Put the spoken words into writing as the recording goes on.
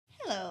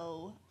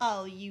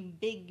all you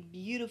big,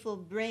 beautiful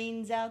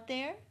brains out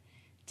there.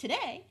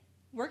 Today,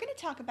 we're going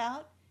to talk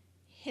about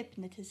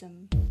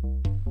hypnotism.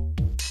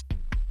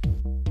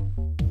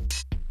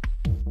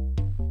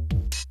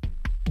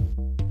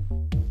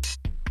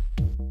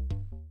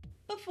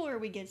 Before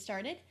we get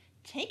started,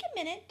 take a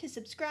minute to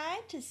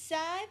subscribe to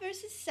Psy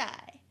vs. Psy.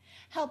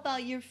 Help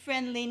out your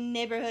friendly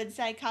neighborhood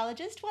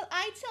psychologist while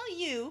I tell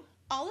you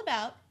all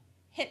about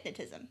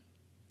hypnotism.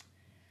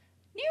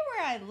 Near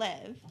where I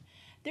live,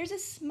 there's a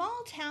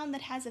small town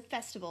that has a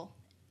festival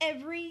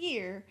every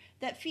year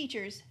that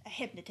features a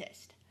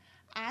hypnotist.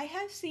 I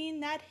have seen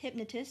that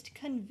hypnotist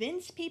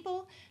convince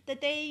people that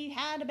they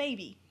had a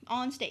baby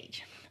on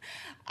stage.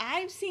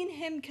 I've seen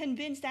him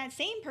convince that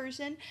same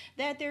person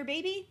that their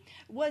baby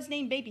was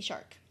named Baby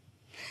Shark.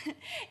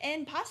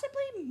 And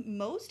possibly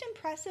most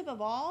impressive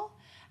of all,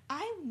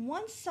 I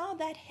once saw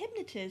that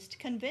hypnotist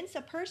convince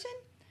a person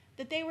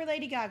that they were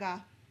Lady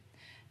Gaga.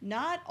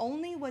 Not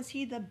only was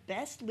he the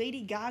best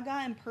Lady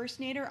Gaga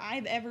impersonator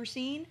I've ever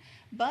seen,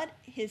 but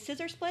his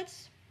scissor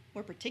splits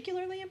were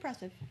particularly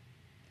impressive.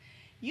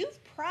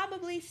 You've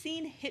probably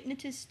seen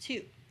hypnotists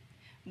too,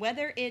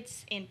 whether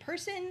it's in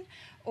person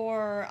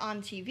or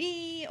on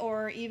TV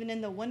or even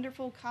in the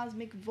wonderful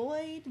cosmic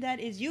void that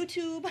is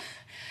YouTube.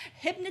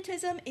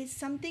 Hypnotism is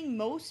something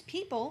most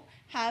people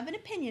have an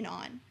opinion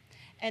on.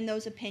 And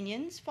those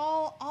opinions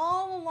fall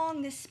all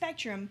along this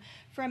spectrum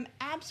from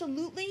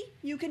absolutely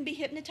you can be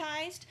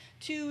hypnotized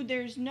to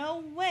there's no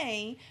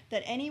way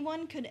that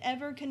anyone could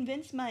ever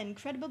convince my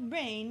incredible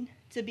brain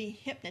to be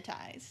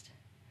hypnotized.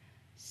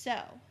 So,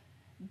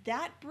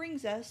 that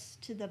brings us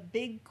to the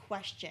big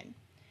question.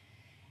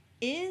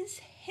 Is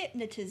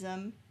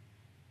hypnotism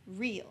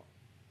real?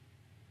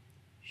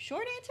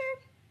 Short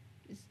answer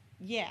is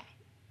yeah.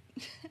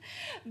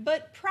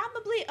 But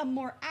probably a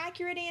more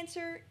accurate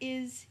answer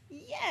is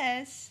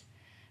yes,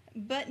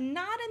 but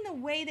not in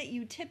the way that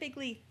you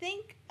typically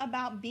think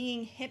about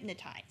being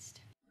hypnotized.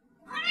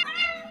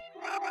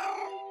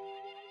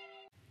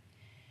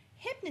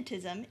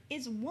 Hypnotism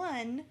is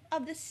one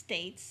of the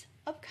states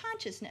of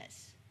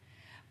consciousness.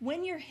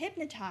 When you're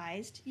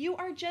hypnotized, you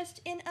are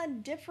just in a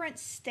different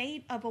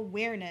state of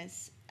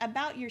awareness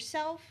about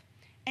yourself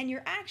and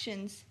your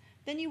actions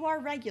than you are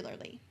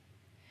regularly.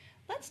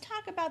 Let's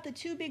talk about the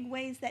two big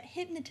ways that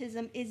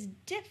hypnotism is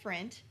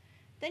different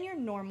than your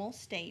normal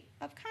state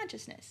of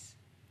consciousness.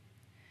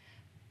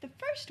 The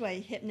first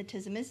way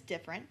hypnotism is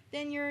different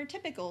than your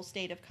typical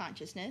state of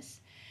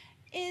consciousness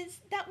is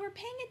that we're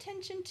paying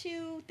attention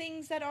to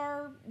things that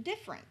are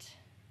different.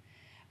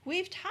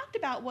 We've talked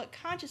about what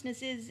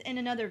consciousness is in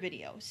another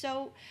video,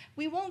 so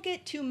we won't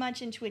get too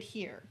much into it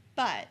here.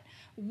 But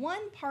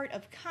one part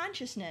of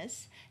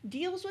consciousness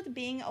deals with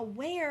being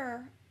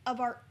aware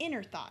of our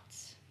inner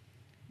thoughts.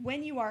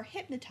 When you are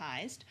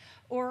hypnotized,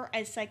 or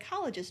as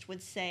psychologists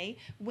would say,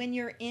 when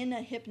you're in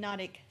a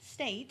hypnotic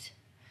state,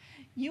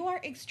 you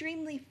are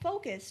extremely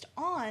focused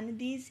on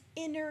these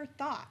inner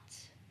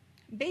thoughts.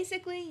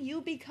 Basically, you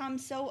become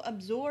so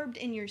absorbed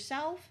in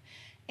yourself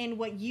and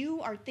what you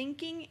are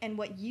thinking and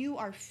what you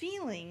are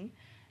feeling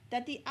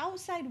that the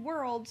outside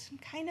world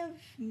kind of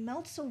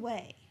melts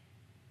away.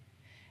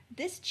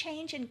 This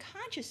change in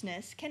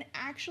consciousness can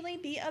actually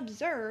be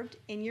observed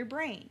in your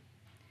brain.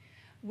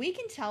 We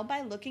can tell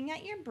by looking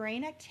at your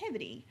brain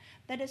activity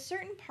that a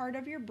certain part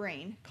of your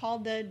brain,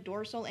 called the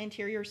dorsal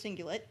anterior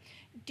cingulate,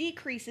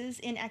 decreases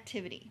in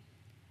activity.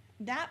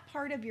 That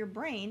part of your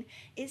brain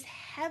is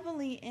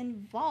heavily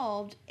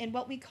involved in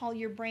what we call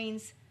your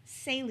brain's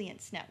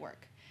Salience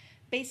Network.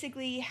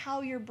 Basically, how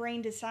your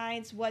brain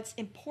decides what's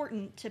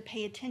important to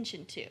pay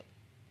attention to.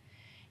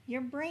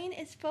 Your brain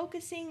is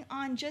focusing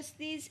on just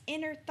these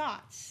inner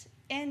thoughts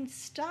and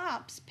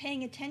stops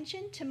paying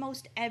attention to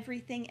most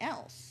everything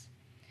else.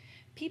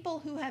 People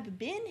who have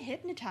been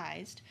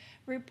hypnotized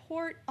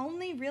report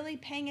only really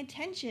paying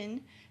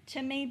attention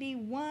to maybe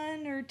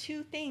one or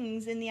two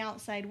things in the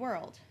outside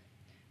world.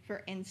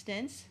 For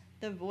instance,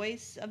 the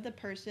voice of the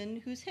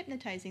person who's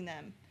hypnotizing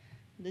them.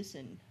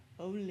 Listen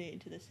only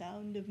to the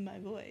sound of my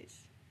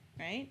voice,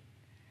 right?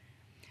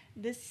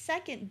 The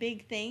second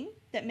big thing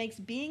that makes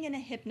being in a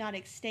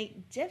hypnotic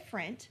state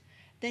different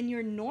than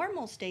your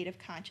normal state of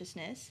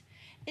consciousness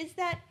is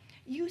that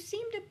you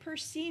seem to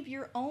perceive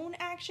your own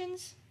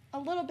actions a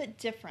little bit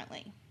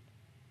differently.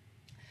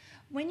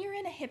 When you're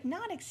in a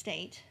hypnotic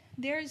state,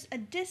 there's a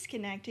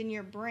disconnect in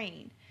your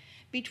brain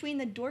between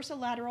the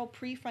dorsolateral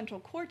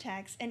prefrontal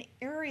cortex and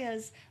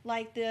areas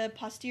like the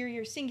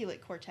posterior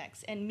cingulate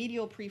cortex and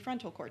medial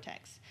prefrontal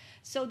cortex.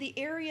 So the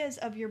areas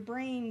of your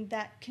brain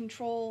that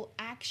control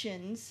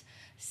actions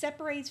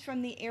separates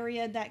from the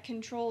area that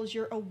controls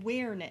your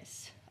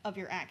awareness of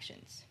your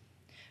actions.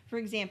 For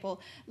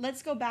example,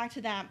 let's go back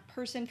to that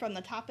person from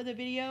the top of the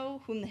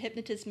video whom the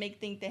hypnotist make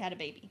think they had a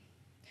baby.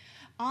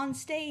 On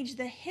stage,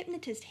 the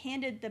hypnotist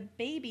handed the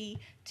baby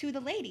to the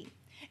lady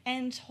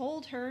and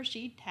told her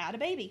she had a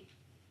baby.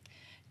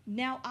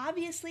 Now,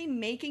 obviously,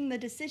 making the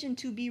decision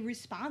to be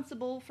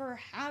responsible for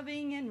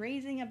having and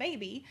raising a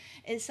baby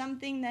is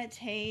something that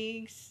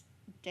takes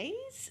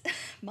days,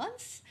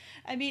 months.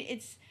 I mean,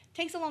 it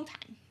takes a long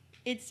time.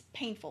 It's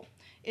painful.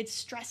 It's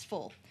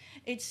stressful.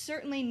 It's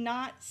certainly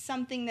not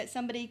something that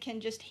somebody can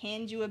just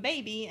hand you a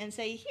baby and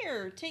say,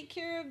 here, take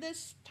care of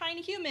this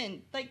tiny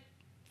human, like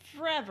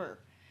forever.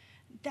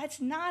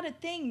 That's not a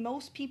thing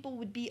most people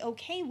would be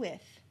okay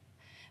with.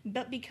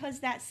 But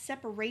because that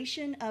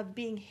separation of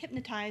being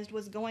hypnotized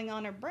was going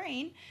on her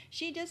brain,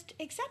 she just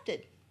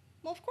accepted.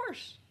 Well, of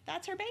course,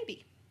 that's her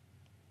baby.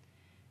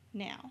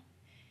 Now,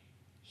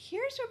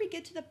 here's where we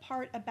get to the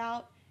part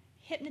about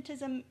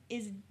hypnotism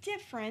is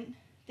different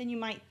than you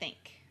might think.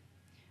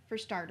 For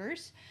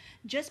starters,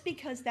 just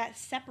because that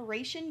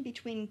separation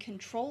between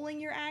controlling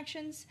your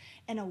actions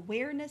and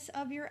awareness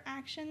of your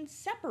actions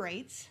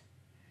separates,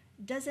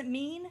 doesn't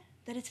mean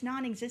that it's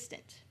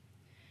non-existent.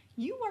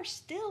 You are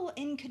still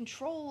in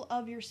control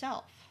of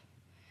yourself.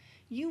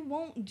 You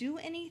won't do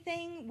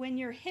anything when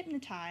you're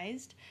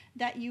hypnotized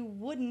that you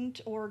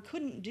wouldn't or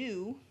couldn't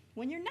do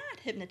when you're not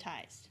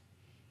hypnotized,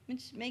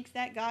 which makes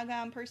that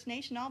Gaga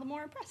impersonation all the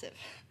more impressive.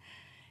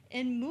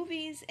 In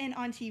movies and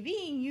on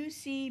TV, you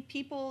see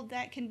people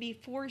that can be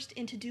forced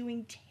into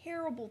doing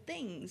terrible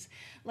things,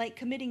 like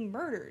committing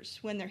murders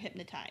when they're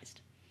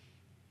hypnotized.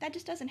 That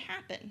just doesn't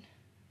happen.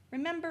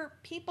 Remember,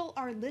 people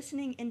are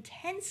listening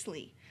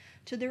intensely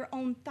to their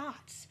own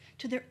thoughts,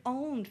 to their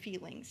own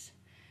feelings.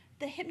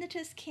 The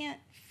hypnotist can't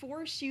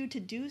force you to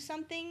do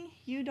something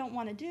you don't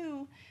want to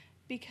do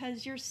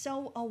because you're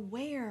so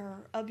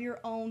aware of your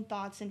own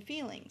thoughts and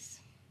feelings.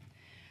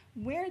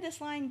 Where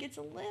this line gets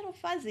a little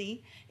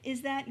fuzzy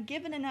is that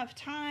given enough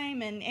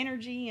time and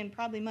energy and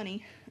probably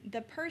money, the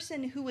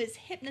person who is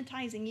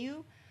hypnotizing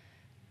you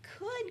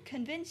could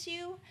convince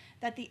you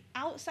that the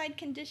outside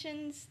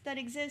conditions that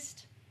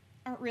exist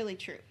aren't really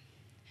true.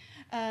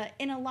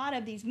 In a lot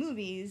of these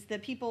movies, the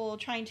people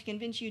trying to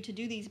convince you to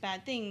do these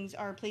bad things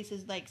are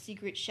places like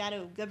secret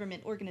shadow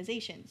government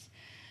organizations.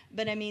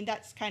 But I mean,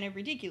 that's kind of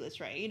ridiculous,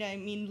 right? I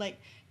mean, like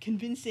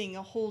convincing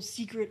a whole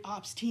secret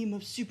ops team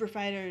of super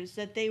fighters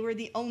that they were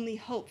the only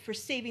hope for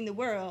saving the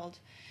world.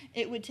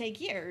 It would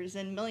take years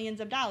and millions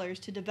of dollars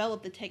to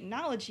develop the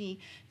technology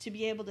to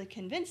be able to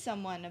convince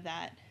someone of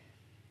that.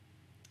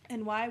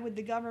 And why would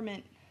the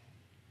government...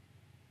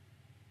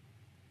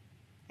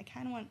 I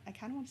kind of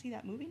want to see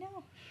that movie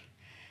now.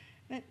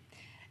 But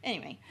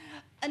anyway,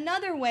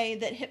 another way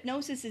that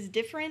hypnosis is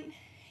different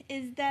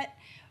is that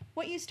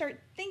what you start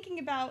thinking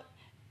about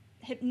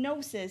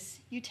hypnosis,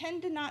 you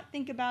tend to not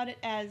think about it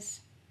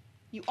as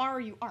you are or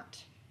you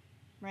aren't,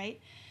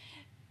 right?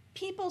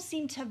 People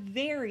seem to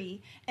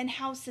vary in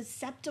how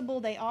susceptible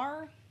they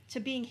are to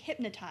being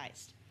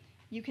hypnotized.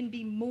 You can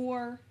be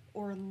more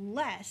or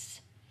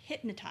less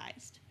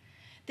hypnotized.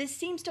 This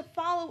seems to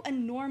follow a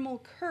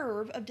normal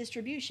curve of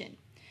distribution.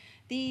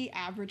 The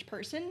average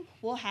person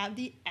will have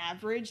the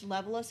average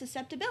level of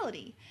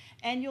susceptibility,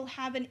 and you'll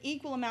have an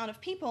equal amount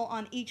of people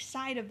on each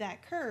side of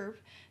that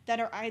curve that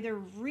are either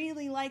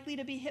really likely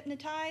to be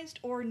hypnotized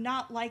or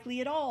not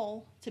likely at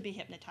all to be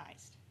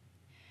hypnotized.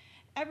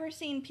 Ever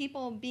seen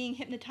people being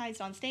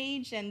hypnotized on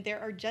stage and there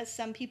are just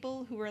some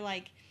people who are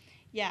like,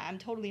 yeah, I'm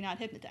totally not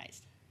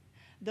hypnotized?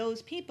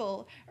 Those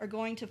people are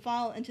going to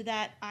fall into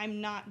that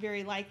I'm not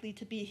very likely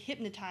to be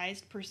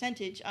hypnotized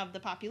percentage of the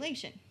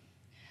population.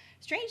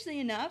 Strangely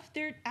enough,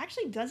 there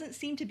actually doesn't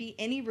seem to be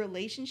any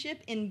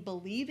relationship in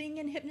believing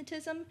in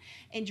hypnotism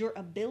and your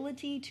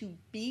ability to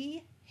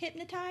be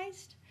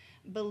hypnotized.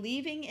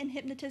 Believing in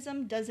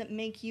hypnotism doesn't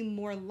make you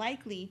more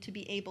likely to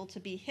be able to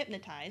be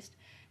hypnotized,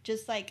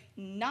 just like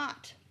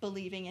not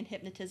believing in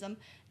hypnotism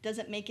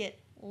doesn't make it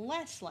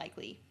less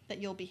likely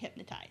that you'll be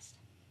hypnotized.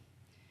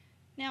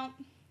 Now,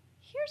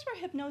 here's where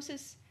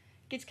hypnosis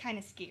gets kind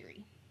of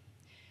scary.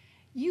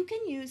 You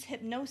can use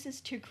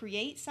hypnosis to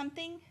create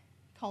something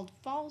called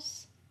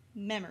false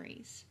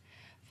memories.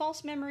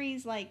 False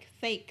memories like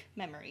fake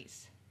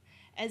memories.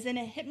 As in,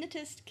 a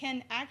hypnotist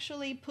can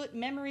actually put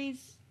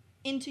memories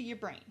into your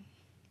brain.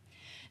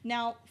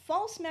 Now,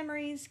 false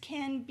memories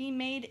can be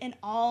made in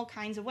all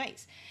kinds of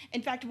ways.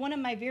 In fact, one of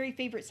my very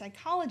favorite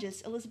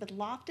psychologists, Elizabeth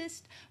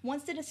Loftus,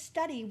 once did a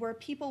study where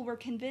people were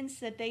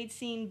convinced that they'd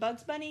seen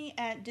Bugs Bunny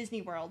at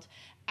Disney World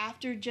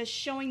after just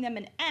showing them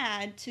an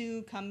ad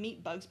to come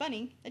meet Bugs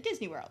Bunny at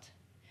Disney World.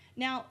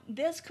 Now,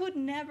 this could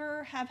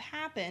never have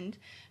happened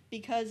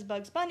because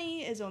Bugs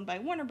Bunny is owned by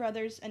Warner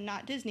Brothers and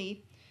not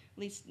Disney, at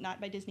least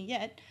not by Disney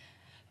yet.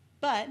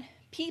 But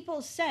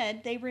people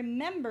said they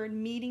remembered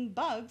meeting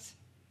Bugs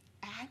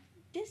at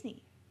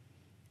Disney.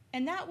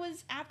 And that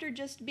was after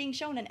just being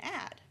shown an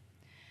ad.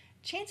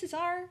 Chances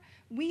are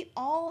we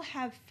all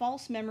have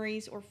false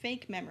memories or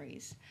fake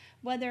memories,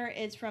 whether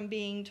it's from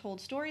being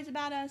told stories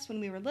about us when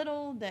we were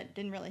little that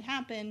didn't really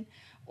happen,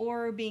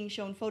 or being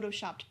shown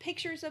photoshopped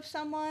pictures of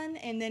someone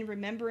and then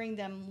remembering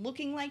them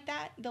looking like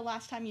that the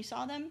last time you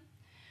saw them.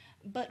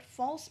 But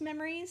false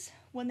memories,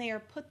 when they are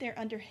put there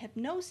under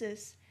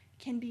hypnosis,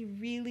 can be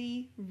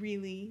really,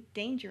 really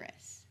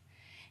dangerous.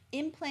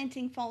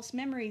 Implanting false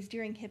memories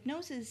during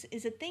hypnosis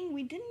is a thing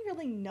we didn't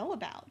really know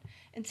about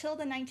until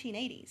the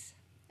 1980s.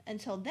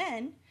 Until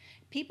then,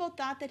 people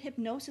thought that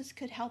hypnosis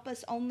could help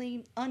us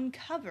only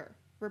uncover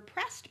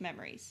repressed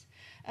memories.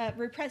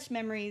 Repressed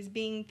memories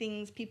being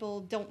things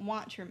people don't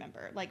want to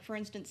remember, like, for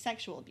instance,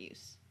 sexual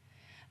abuse.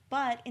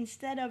 But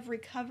instead of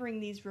recovering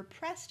these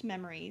repressed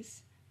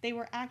memories, they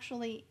were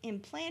actually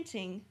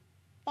implanting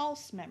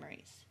false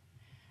memories.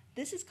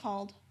 This is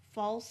called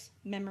false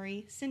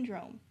memory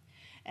syndrome,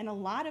 and a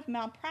lot of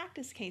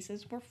malpractice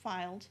cases were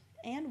filed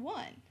and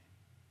won.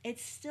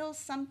 It's still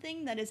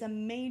something that is a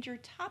major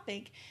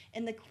topic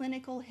in the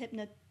clinical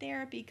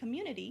hypnotherapy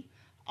community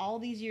all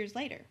these years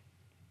later.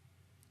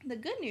 The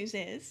good news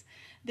is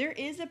there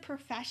is a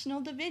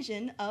professional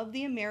division of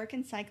the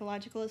American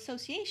Psychological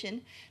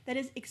Association that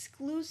is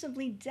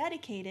exclusively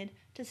dedicated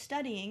to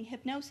studying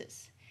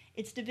hypnosis.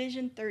 It's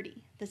Division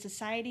 30, the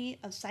Society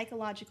of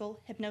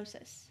Psychological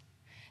Hypnosis.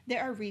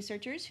 There are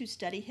researchers who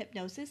study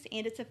hypnosis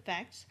and its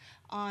effects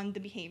on the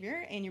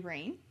behavior in your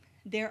brain.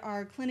 There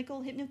are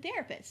clinical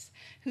hypnotherapists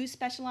who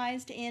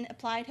specialized in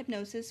applied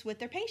hypnosis with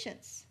their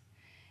patients.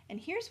 And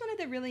here's one of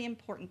the really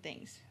important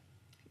things.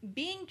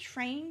 Being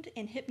trained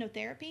in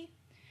hypnotherapy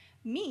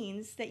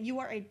means that you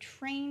are a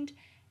trained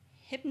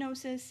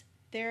hypnosis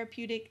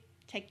therapeutic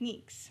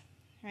techniques,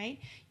 right?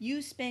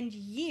 You spend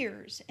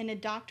years in a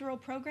doctoral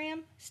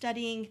program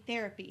studying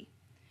therapy.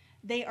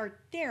 They are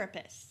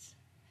therapists.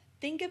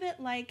 Think of it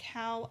like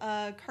how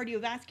a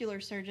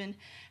cardiovascular surgeon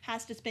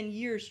has to spend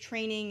years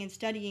training and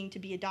studying to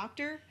be a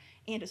doctor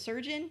and a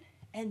surgeon,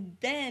 and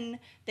then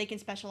they can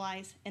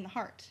specialize in the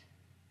heart.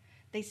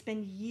 They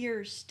spend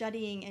years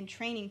studying and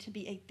training to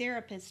be a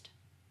therapist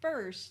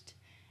first,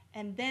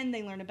 and then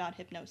they learn about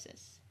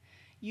hypnosis.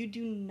 You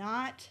do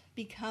not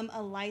become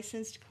a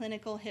licensed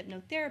clinical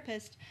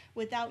hypnotherapist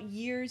without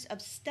years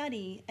of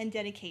study and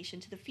dedication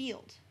to the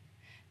field.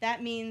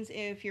 That means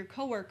if your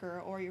coworker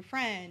or your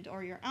friend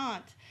or your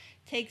aunt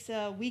takes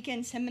a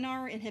weekend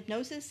seminar in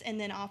hypnosis and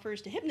then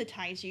offers to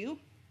hypnotize you,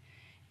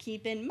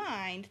 keep in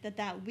mind that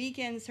that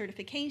weekend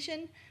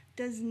certification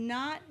does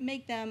not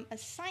make them a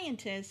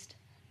scientist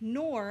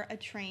nor a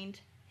trained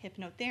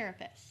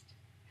hypnotherapist.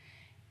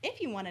 If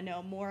you want to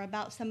know more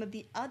about some of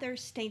the other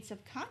states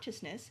of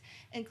consciousness,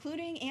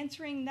 including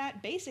answering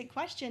that basic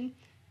question,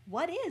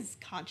 what is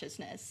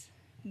consciousness?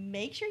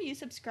 Make sure you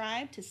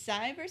subscribe to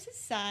Psy vs.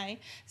 Psy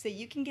so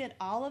you can get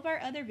all of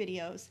our other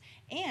videos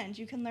and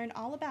you can learn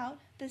all about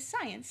the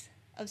science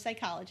of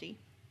psychology.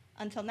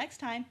 Until next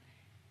time,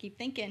 keep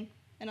thinking,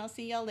 and I'll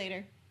see y'all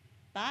later.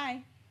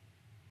 Bye.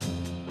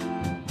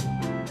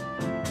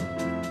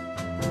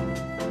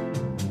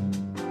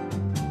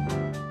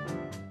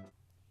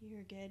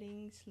 You're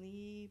getting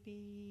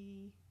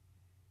sleepy.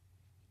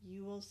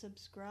 You will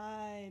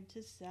subscribe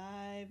to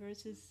Psy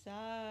vs.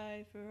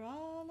 Psy for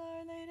all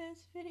our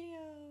latest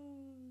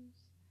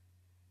videos.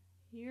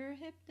 You're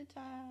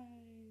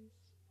hypnotized.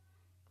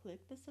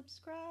 Click the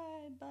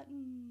subscribe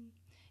button.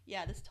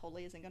 Yeah, this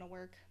totally isn't gonna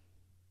work.